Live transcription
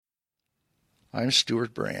I'm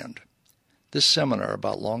Stuart Brand. This seminar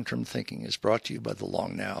about long-term thinking is brought to you by the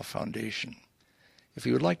Long Now Foundation. If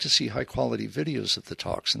you would like to see high-quality videos of the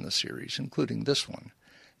talks in the series, including this one,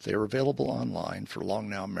 they are available online for Long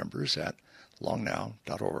Now members at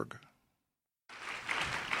longnow.org.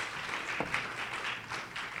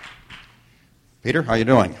 Peter, how you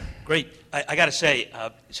doing? Great. I got to say,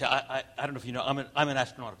 I don't know if you know, I'm an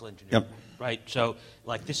astronautical engineer. Yep. Right? So,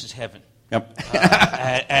 like, this is heaven. Yep.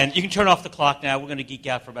 And you can turn off the clock now. We're going to geek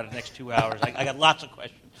out for about the next 2 hours. I got lots of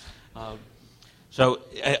questions.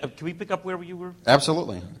 Can we pick up where you were?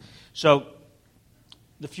 Absolutely. So,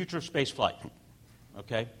 the future of space flight,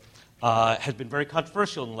 okay, has been very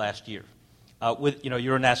controversial in the last year.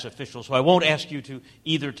 You're a NASA official, so I won't ask you to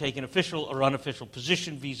either take an official or unofficial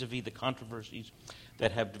position vis-a-vis the controversies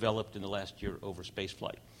that have developed in the last year over space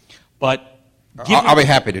flight. But I'll be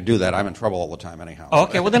happy to do that. I'm in trouble all the time anyhow. Oh,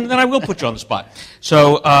 okay, well, then I will put you on the spot.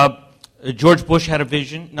 So George Bush had a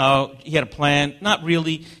vision. No, he had a plan. Not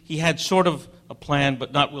really. He had sort of a plan,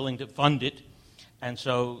 but not willing to fund it. And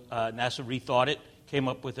so NASA rethought it, came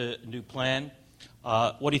up with a new plan.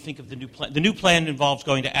 What do you think of the new plan? The new plan involves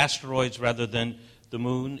going to asteroids rather than the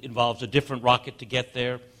moon, involves a different rocket to get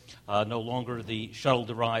there, no longer the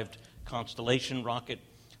shuttle-derived Constellation rocket,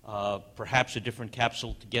 perhaps a different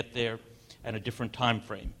capsule to get there, and a different time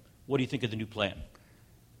frame. What do you think of the new plan?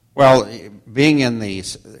 Well, being in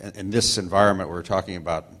this environment we're talking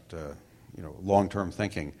about, long-term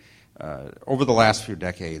thinking, over the last few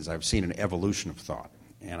decades I've seen an evolution of thought,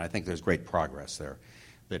 and I think there's great progress there.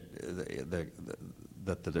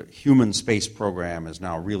 That the human space program is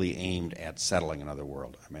now really aimed at settling another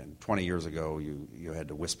world. I mean, 20 years ago, you had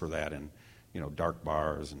to whisper that in, dark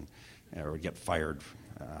bars or get fired.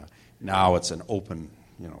 Now it's an open,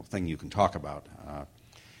 thing you can talk about.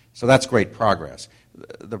 So that's great progress.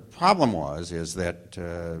 The problem is that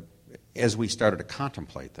as we started to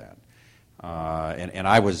contemplate that, and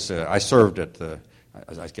I served at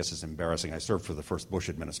I guess it's embarrassing, I served for the first Bush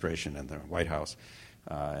administration in the White House.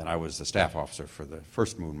 And I was the staff officer for the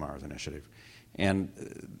first Moon Mars initiative. And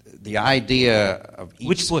the idea of each...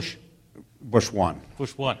 Which Bush? Bush 1.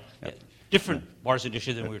 Bush 1. Yep. Different Mars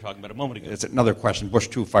initiative than we were talking about a moment ago. It's another question. Bush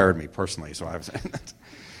 2 fired me personally, so I was...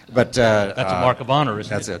 But that's a mark of honor,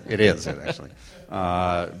 isn't it? That's it. It is, actually.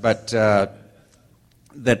 That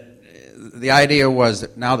the idea was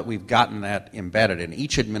that now that we've gotten that embedded, and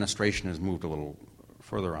each administration has moved a little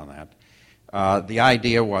further on that, the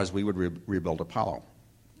idea was we would rebuild Apollo.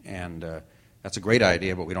 And that's a great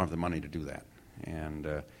idea, but we don't have the money to do that.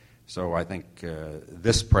 And so I think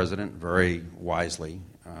this president very wisely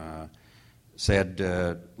said,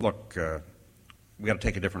 look, we got to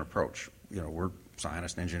take a different approach. We're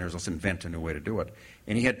scientists and engineers. Let's invent a new way to do it.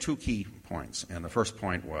 And he had 2 key points. And the first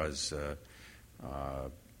point was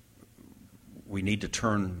we need to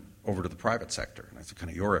turn over to the private sector. And that's kind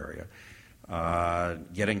of your area.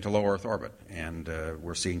 Getting to low Earth orbit, and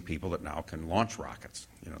we're seeing people that now can launch rockets.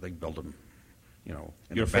 They build them.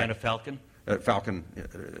 You're a fan of Falcon? Falcon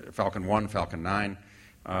 1, Falcon 9.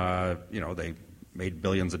 They made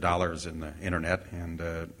billions of dollars in the internet, and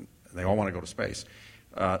they all want to go to space.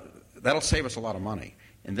 That'll save us a lot of money.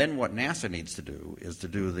 And then what NASA needs to do is to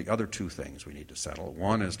do the other 2 things we need to settle.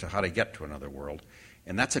 One is to how to get to another world,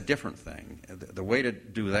 and that's a different thing. The way to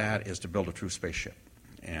do that is to build a true spaceship.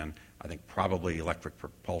 And I think probably electric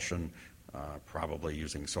propulsion, probably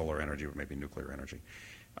using solar energy or maybe nuclear energy,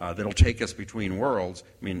 that'll take us between worlds.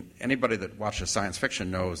 I mean, anybody that watches science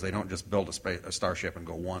fiction knows they don't just build a starship and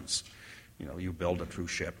go once. You build a true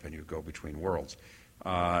ship and you go between worlds.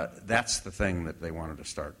 That's the thing that they wanted to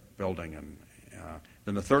start building. And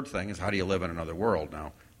then the third thing is, how do you live in another world?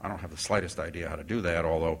 Now, I don't have the slightest idea how to do that,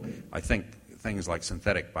 although I think things like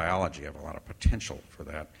synthetic biology have a lot of potential for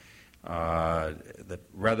that. That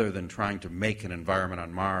rather than trying to make an environment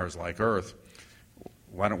on Mars like Earth,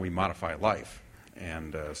 why don't we modify life?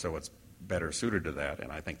 And so it's better suited to that,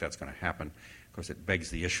 and I think that's going to happen. Of course, it begs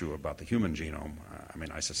the issue about the human genome.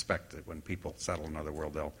 I suspect that when people settle another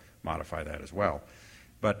world, they'll modify that as well.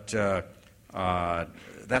 But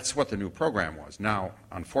that's what the new program was. Now,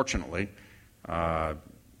 unfortunately,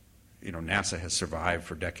 NASA has survived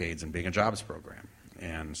for decades in being a jobs program,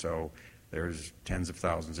 and so there's tens of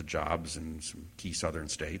thousands of jobs in some key southern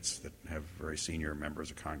states that have very senior members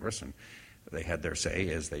of Congress, and they had their say,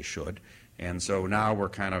 as they should. And so now we're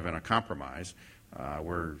kind of in a compromise.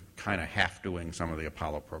 We're kind of half doing some of the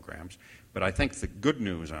Apollo programs. But I think the good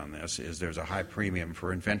news on this is there's a high premium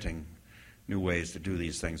for inventing new ways to do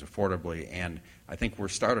these things affordably, and I think we're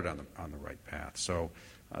started on the right path. So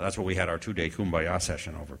that's what we had our 2-day Kumbaya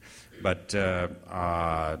session over. But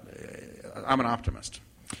I'm an optimist.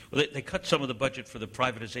 Well, they cut some of the budget for the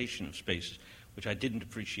privatization of space, which I didn't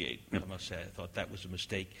appreciate, I must say. I thought that was a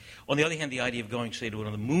mistake. On the other hand, the idea of going, say, to one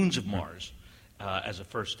of the moons of Mars as a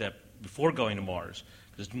first step before going to Mars,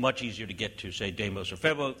 because it's much easier to get to, say, Deimos or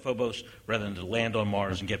Phobos rather than to land on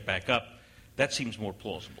Mars and get back up. That seems more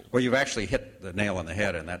plausible. Well, you've actually hit the nail on the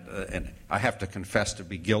head, and I have to confess to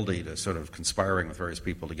be guilty to sort of conspiring with various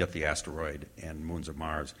people to get the asteroid and moons of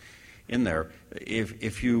Mars in there.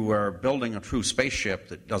 If you are building a true spaceship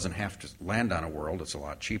that doesn't have to land on a world, it's a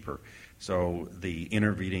lot cheaper. So the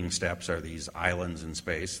intervening steps are these islands in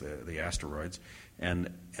space, the asteroids,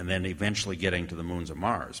 and then eventually getting to the moons of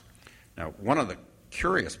Mars. Now, one of the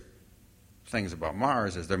curious things about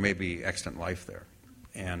Mars is there may be extant life there.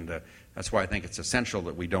 And that's why I think it's essential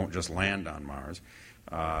that we don't just land on Mars.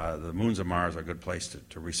 The moons of Mars are a good place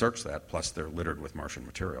to research that, plus they're littered with Martian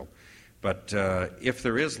material. But if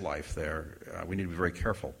there is life there, we need to be very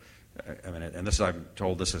careful. I mean, and this, I'm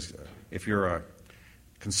told, this is, if you're a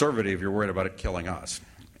conservative, you're worried about it killing us.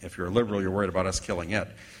 If you're a liberal, you're worried about us killing it.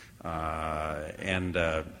 I'm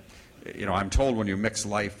told when you mix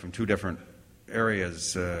life from two different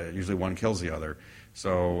areas, usually one kills the other.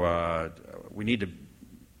 So we need to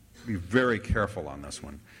be very careful on this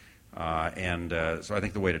one. So I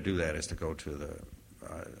think the way to do that is to go to the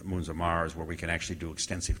moons of Mars, where we can actually do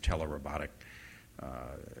extensive telerobotic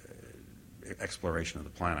exploration of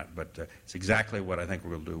the planet. But it's exactly what I think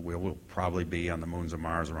we'll do. We'll probably be on the moons of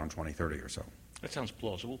Mars around 2030 or so. That sounds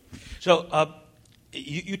plausible. So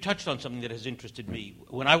you touched on something that has interested me.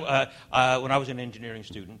 When I was an engineering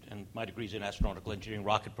student, and my degree is in astronautical engineering,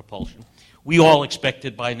 rocket propulsion, we all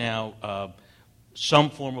expected by now some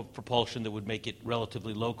form of propulsion that would make it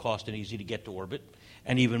relatively low cost and easy to get to orbit,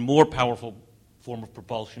 and even more powerful form of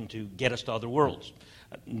propulsion to get us to other worlds.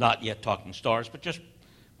 Not yet talking stars, but just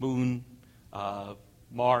moon,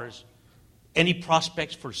 Mars. Any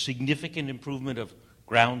prospects for significant improvement of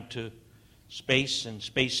ground to space and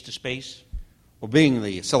space to space? Well, being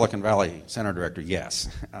the Silicon Valley Center director, yes.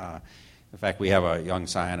 In fact, we have a young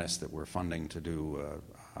scientist that we're funding to do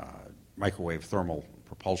microwave thermal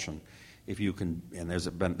propulsion. If you can, and this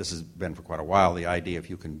has been for quite a while, the idea if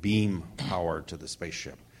you can beam power to the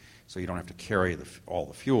spaceship, so you don't have to carry all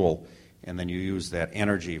the fuel, and then you use that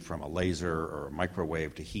energy from a laser or a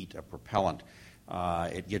microwave to heat a propellant,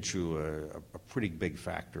 it gets you a pretty big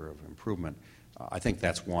factor of improvement. I think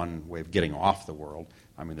that's one way of getting off the world.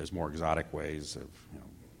 I mean, there's more exotic ways of,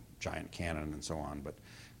 giant cannon and so on, but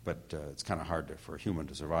it's kind of hard for a human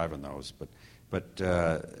to survive in those. But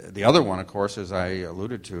the other one, of course, as I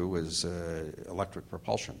alluded to, is electric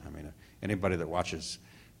propulsion. I mean, anybody that watches,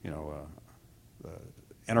 the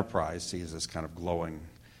Enterprise sees this kind of glowing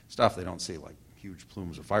stuff. They don't see like huge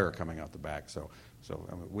plumes of fire coming out the back. So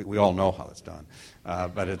I mean, we all know how it's done.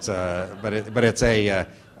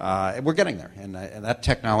 We're getting there, and that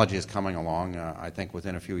technology is coming along. I think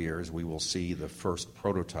within a few years we will see the first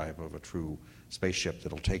prototype of a true spaceship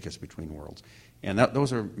that'll take us between worlds. And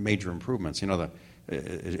those are major improvements.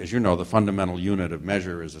 As you know, the fundamental unit of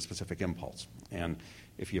measure is a specific impulse. And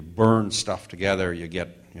if you burn stuff together, you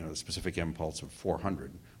get the specific impulse of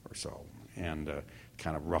 400 or so. And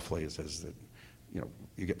kind of roughly it says that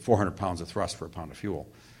you get 400 pounds of thrust for a pound of fuel.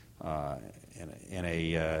 And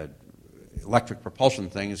a electric propulsion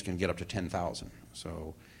things can get up to 10,000.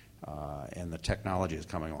 So, and the technology is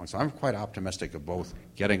coming along. So I'm quite optimistic of both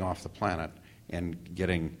getting off the planet and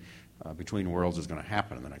getting between worlds is going to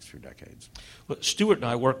happen in the next few decades. Well, Stuart and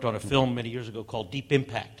I worked on a film many years ago called Deep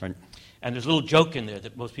Impact. Right. And there's a little joke in there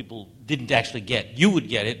that most people didn't actually get. You would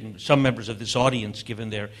get it, and some members of this audience, given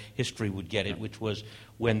their history, would get it, which was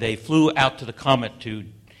when they flew out to the comet to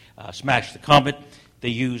smash the comet, they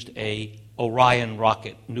used a Orion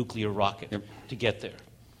rocket, nuclear rocket, to get there.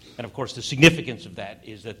 And, of course, the significance of that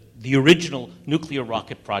is that the original nuclear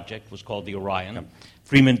rocket project was called the Orion. Yep.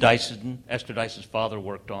 Freeman Dyson, Esther Dyson's father,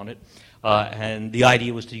 worked on it. And the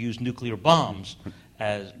idea was to use nuclear bombs,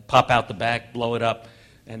 pop out the back, blow it up,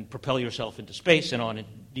 and propel yourself into space, and on in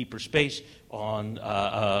deeper space on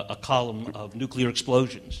a column of nuclear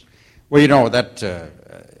explosions. Well, that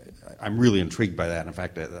I'm really intrigued by that. In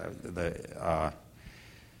fact,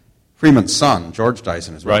 Freeman's son, George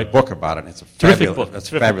Dyson, has written a book about it. And it's a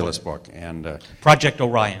fabulous book. And Project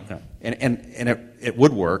Orion. And it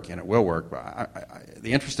would work, and it will work.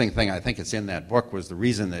 The interesting thing I think it's in that book was the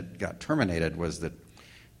reason that got terminated was that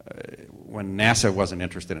when NASA wasn't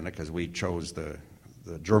interested in it because we chose the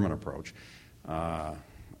German approach, the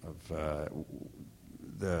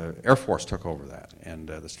Air Force took over that, and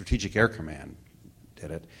the Strategic Air Command did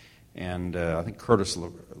it. And I think Curtis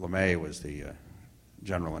LeMay was the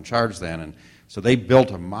general in charge then, and so they built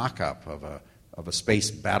a mock-up of a a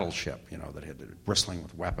space battleship, that had bristling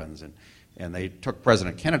with weapons, and they took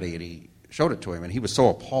President Kennedy and he showed it to him, and he was so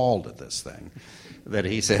appalled at this thing that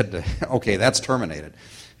he said, "Okay, that's terminated."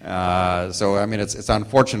 So I mean, it's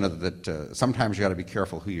unfortunate that sometimes you got to be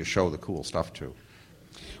careful who you show the cool stuff to.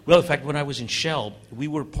 Well, in fact, when I was in Shell, we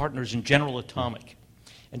were partners in General Atomic.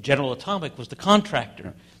 And General Atomic was the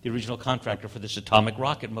contractor, the original contractor for this atomic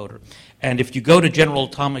rocket motor. And if you go to General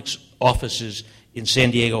Atomic's offices in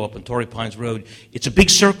San Diego up on Torrey Pines Road, it's a big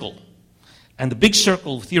circle. And the big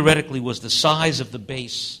circle, theoretically, was the size of the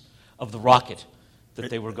base of the rocket that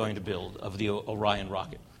they were going to build, of the Orion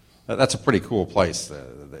rocket. That's a pretty cool place,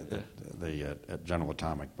 the General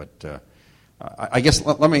Atomic. But I guess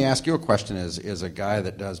let me ask you a question. As a guy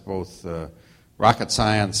that does both rocket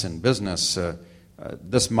science and business,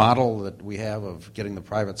 this model that we have of getting the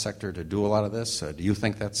private sector to do a lot of this, do you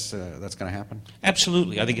think that's going to happen?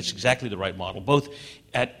 Absolutely. I think it's exactly the right model, both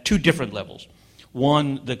at two different levels.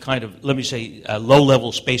 One, the kind of, let me say,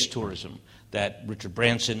 low-level space tourism that Richard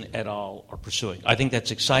Branson et al. Are pursuing. I think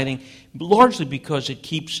that's exciting, largely because it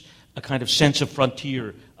keeps a kind of sense of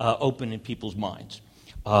frontier open in people's minds.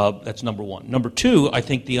 That's number one. Number two, I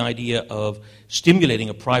think the idea of stimulating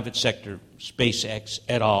a private sector, SpaceX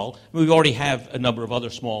et al. We already have a number of other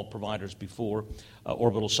small providers before,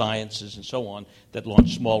 Orbital Sciences and so on, that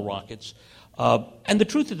launch small rockets. And the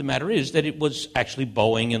truth of the matter is that it was actually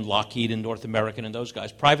Boeing and Lockheed and North American and those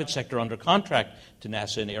guys, private sector under contract to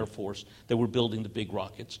NASA and Air Force, that were building the big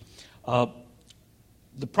rockets.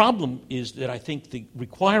 The problem is that I think the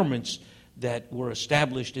requirements that were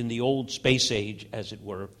established in the old space age, as it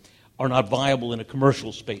were, are not viable in a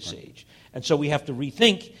commercial space age. And so we have to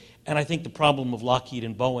rethink, and I think the problem of Lockheed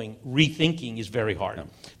and Boeing rethinking is very hard. Yeah.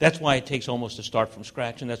 That's why it takes almost a start from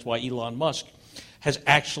scratch, and that's why Elon Musk has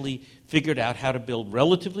actually figured out how to build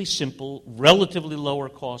relatively simple, relatively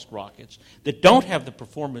lower-cost rockets that don't have the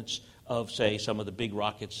performance of, say, some of the big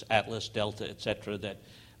rockets, Atlas, Delta, et cetera, that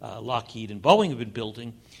Lockheed and Boeing have been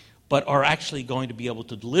building, but are actually going to be able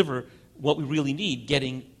to deliver what we really need,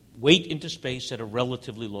 getting weight into space at a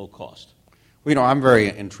relatively low cost. Well, I'm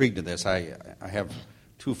very intrigued in this. I have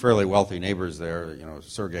two fairly wealthy neighbors there,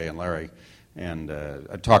 Sergey and Larry, and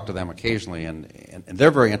I talk to them occasionally, and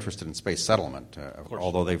they're very interested in space settlement,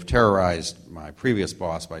 although they've terrorized my previous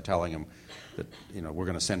boss by telling him that, we're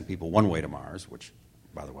going to send people one way to Mars, which,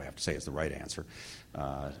 by the way, I have to say is the right answer,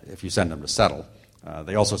 if you send them to settle.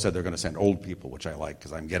 They also said they're going to send old people, which I like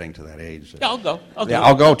because I'm getting to that age. Yeah, I'll go.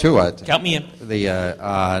 I'll go too. Count me in.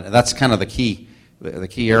 That's kind of the key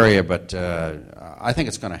area, but I think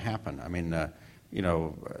it's going to happen. I mean,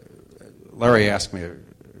 Larry asked me a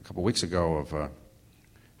couple weeks ago of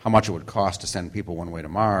how much it would cost to send people one way to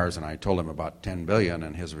Mars, and I told him about $10 billion,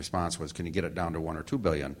 and his response was, "Can you get it down to $1 or $2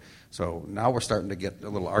 billion?" So now we're starting to get a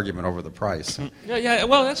little argument over the price. Yeah.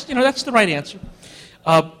 Well, that's the right answer.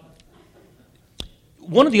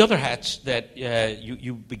 One of the other hats that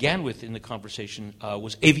you began with in the conversation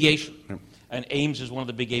was aviation. Yeah. And Ames is one of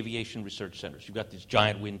the big aviation research centers. You've got these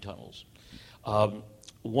giant wind tunnels.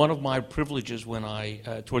 One of my privileges when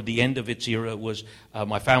toward the end of its era, was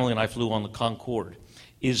my family and I flew on the Concorde.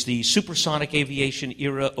 Is the supersonic aviation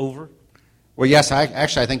era over? Well, yes.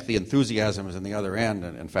 I think the enthusiasm is in the other end.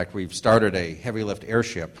 And in fact, we've started a heavy lift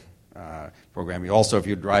airship program. If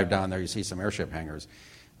you drive down there, you see some airship hangars.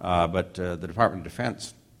 But the Department of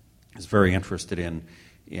Defense is very interested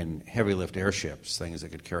in heavy lift airships, things that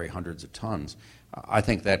could carry hundreds of tons. I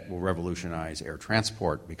think that will revolutionize air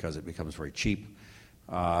transport because it becomes very cheap.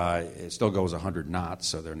 It still goes 100 knots,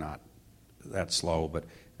 so they're not that slow. But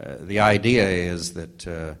the idea is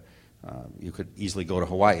that you could easily go to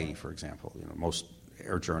Hawaii, for example. Most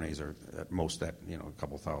air journeys are at most a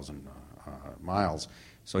couple thousand miles.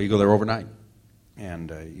 So you go there overnight.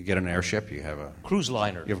 And you get an airship, you have a cruise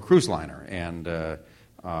liner. You have a cruise liner. And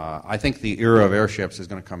I think the era of airships is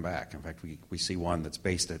going to come back. In fact, we see one that's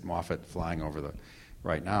based at Moffett flying over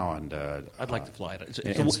right now. And I'd like to fly it.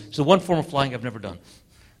 It's the one form of flying I've never done.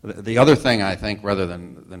 The other thing, I think, rather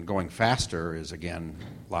than going faster, is, again,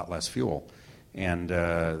 a lot less fuel. And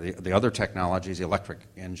the other technology is the electric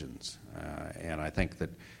engines. And I think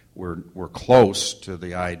that we're close to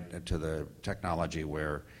the technology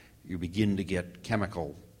where you begin to get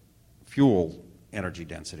chemical fuel energy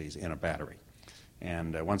densities in a battery.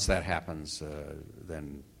 And once that happens,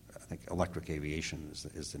 then I think electric aviation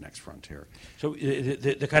is the next frontier. So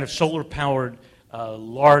the kind of solar-powered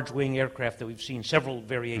large-wing aircraft that we've seen, several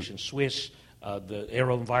variations, Swiss, the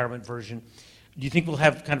AeroVironment version, do you think we'll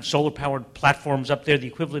have kind of solar-powered platforms up there, the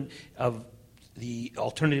equivalent of the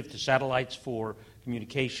alternative to satellites for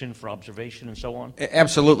communication, for observation, and so on?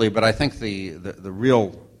 Absolutely, but I think the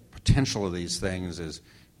real potential of these things is,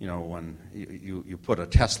 when you put a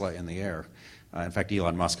Tesla in the air. In fact,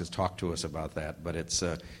 Elon Musk has talked to us about that. But is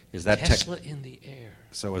that Tesla in the air?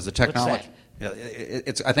 So is the technology?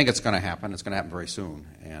 What's that? I think it's going to happen. It's going to happen very soon,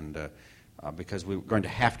 and because we're going to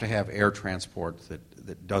have air transport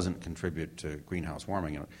that doesn't contribute to greenhouse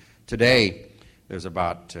warming. Today, there's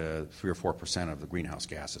about 3 or 4% of the greenhouse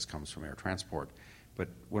gases comes from air transport. But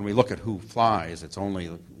when we look at who flies, it's only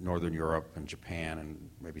Northern Europe and Japan and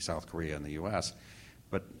maybe South Korea and the U.S.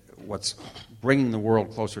 But what's bringing the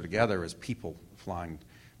world closer together is people flying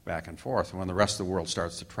back and forth. And when the rest of the world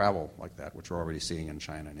starts to travel like that, which we're already seeing in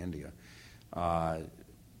China and India,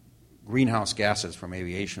 greenhouse gases from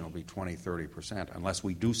aviation will be 20, 30% unless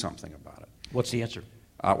we do something about it. What's the answer?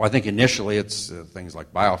 Well, I think initially it's things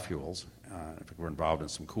like biofuels. I think we're involved in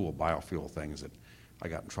some cool biofuel things that I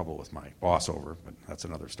got in trouble with my boss over, but that's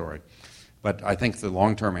another story. But I think the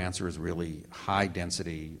long-term answer is really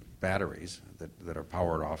high-density batteries that are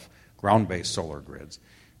powered off ground-based solar grids,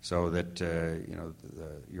 so that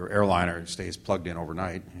your airliner stays plugged in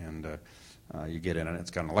overnight, and you get in and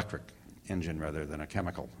it's got an electric engine rather than a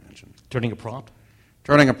chemical engine. Turning a prop?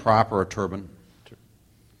 Turning a prop or a turbine.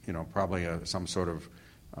 Probably some sort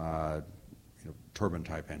of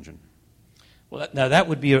turbine-type engine. Well, now that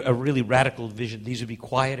would be a really radical vision. These would be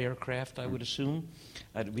quiet aircraft, I would assume.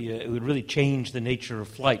 It would really change the nature of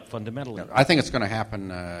flight fundamentally. I think it's going to happen,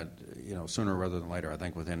 sooner rather than later. I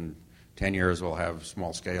think within 10 years we'll have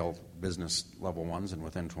small-scale business-level ones, and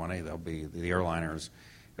within 20 they'll be the airliners.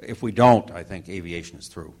 If we don't, I think aviation is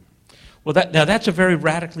through. Well, that's a very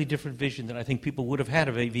radically different vision than I think people would have had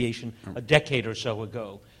of aviation a decade or so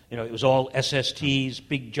ago. It was all SSTs,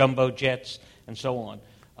 big jumbo jets, and so on.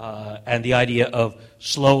 And the idea of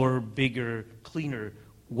slower, bigger, cleaner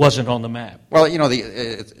wasn't on the map. Well,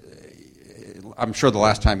 I'm sure the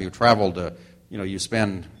last time you traveled, you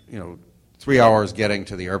spend 3 hours getting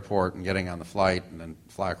to the airport and getting on the flight, and then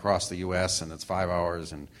fly across the U.S. and it's 5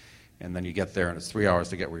 hours, and then you get there and it's 3 hours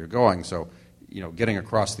to get where you're going. So, getting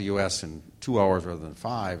across the U.S. in 2 hours rather than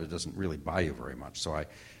 5, it doesn't really buy you very much. So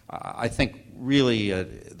I think really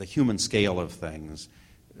the human scale of things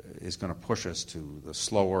is going to push us to the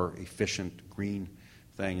slower, efficient, green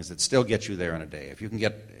things that still get you there in a day. If you can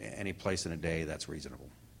get any place in a day, that's reasonable.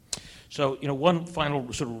 So, one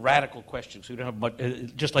final sort of radical question, so we don't have much,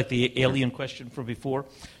 just like the alien question from before.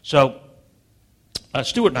 So,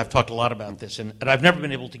 Stuart and I have talked a lot about this, and I've never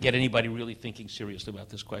been able to get anybody really thinking seriously about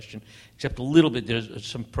this question, except a little bit. There's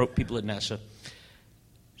some people at NASA.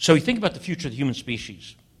 So you think about the future of the human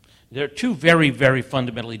species. There are two very, very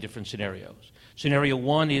fundamentally different scenarios. Scenario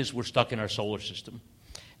one is we're stuck in our solar system,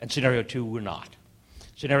 and scenario two, we're not.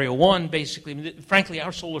 Scenario one, basically, frankly,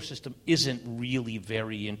 our solar system isn't really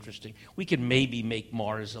very interesting. We could maybe make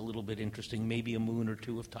Mars a little bit interesting, maybe a moon or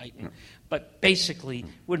two of Titan. But basically,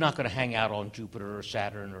 we're not going to hang out on Jupiter or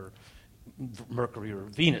Saturn or Mercury or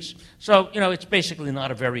Venus. So, it's basically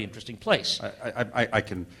not a very interesting place. I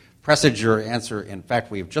can presage your answer. In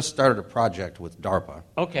fact, we've just started a project with DARPA.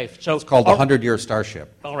 Okay, so it's called the 100-Year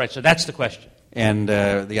Starship. All right, so that's the question. And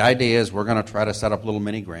the idea is we're going to try to set up little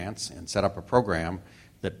mini grants and set up a program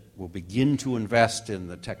that will begin to invest in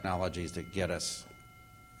the technologies that get us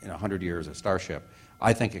in 100 years a Starship.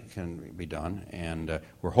 I think it can be done, and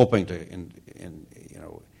we're hoping to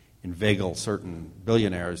inveigle certain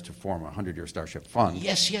billionaires to form a 100-year Starship fund.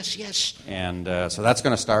 Yes. And so that's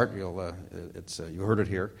going to start. You heard it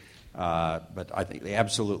here. But I think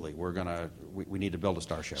absolutely we need to build a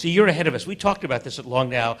Starship. See, you're ahead of us. We talked about this at Long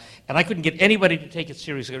Now, and I couldn't get anybody to take it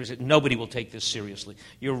seriously. I said, nobody will take this seriously.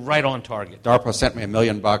 You're right on target. DARPA sent me $1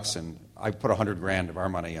 million, and I put $100,000 of our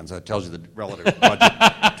money in, so it tells you the relative budget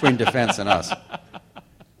between defense and us.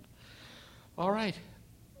 All right.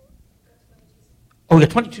 Oh, we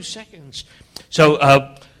got 22 seconds. So,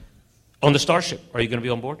 on the Starship, are you going to be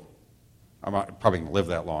on board? I'm not probably going to live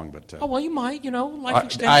that long, but... oh, well, you might, life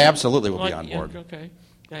extension. I absolutely will be on board. Yeah, okay.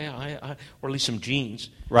 Yeah, or at least some genes.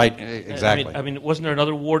 Right, exactly. I mean, wasn't there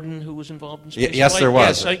another Worden who was involved in space Yes, flight? there was.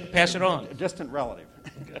 Yes, so you can pass it on. A distant relative.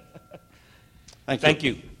 Thank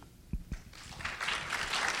you.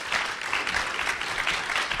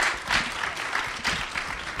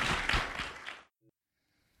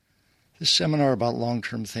 This seminar about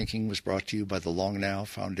long-term thinking was brought to you by the Long Now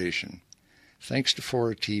Foundation. Thanks to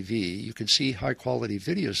Fora TV, you can see high-quality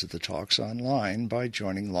videos of the talks online by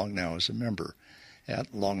joining Long Now as a member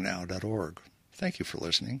at longnow.org. Thank you for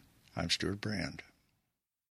listening. I'm Stuart Brand.